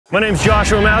My name's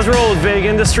Joshua Mazerolle with Vague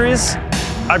Industries.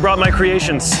 I brought my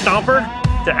creation Stomper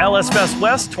to LS Fest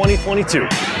West 2022.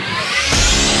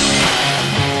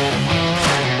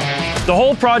 The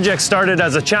whole project started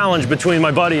as a challenge between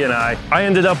my buddy and I. I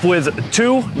ended up with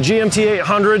two GMT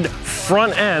 800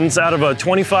 front ends out of a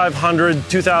 2500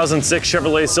 2006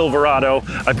 Chevrolet Silverado.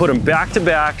 I put them back to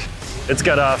back. It's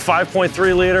got a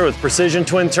 5.3 liter with precision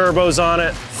twin turbos on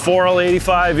it,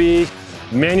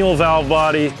 4L85E, manual valve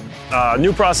body,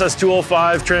 new process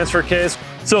 205 transfer case.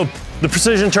 So the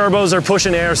precision turbos are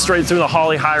pushing air straight through the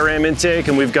Holley high ram intake,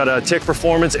 and we've got a TIC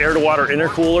Performance air-to-water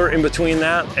intercooler in between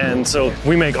that. And so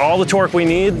we make all the torque we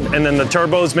need, and then the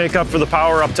turbos make up for the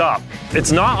power up top.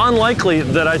 It's not unlikely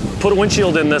that I put a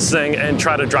windshield in this thing and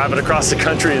try to drive it across the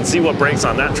country and see what breaks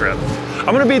on that trip.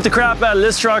 I'm gonna beat the crap out of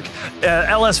this truck at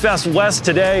LS Fest West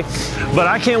today, but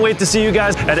I can't wait to see you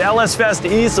guys at LS Fest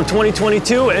East of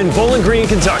 2022 in Bowling Green,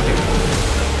 Kentucky.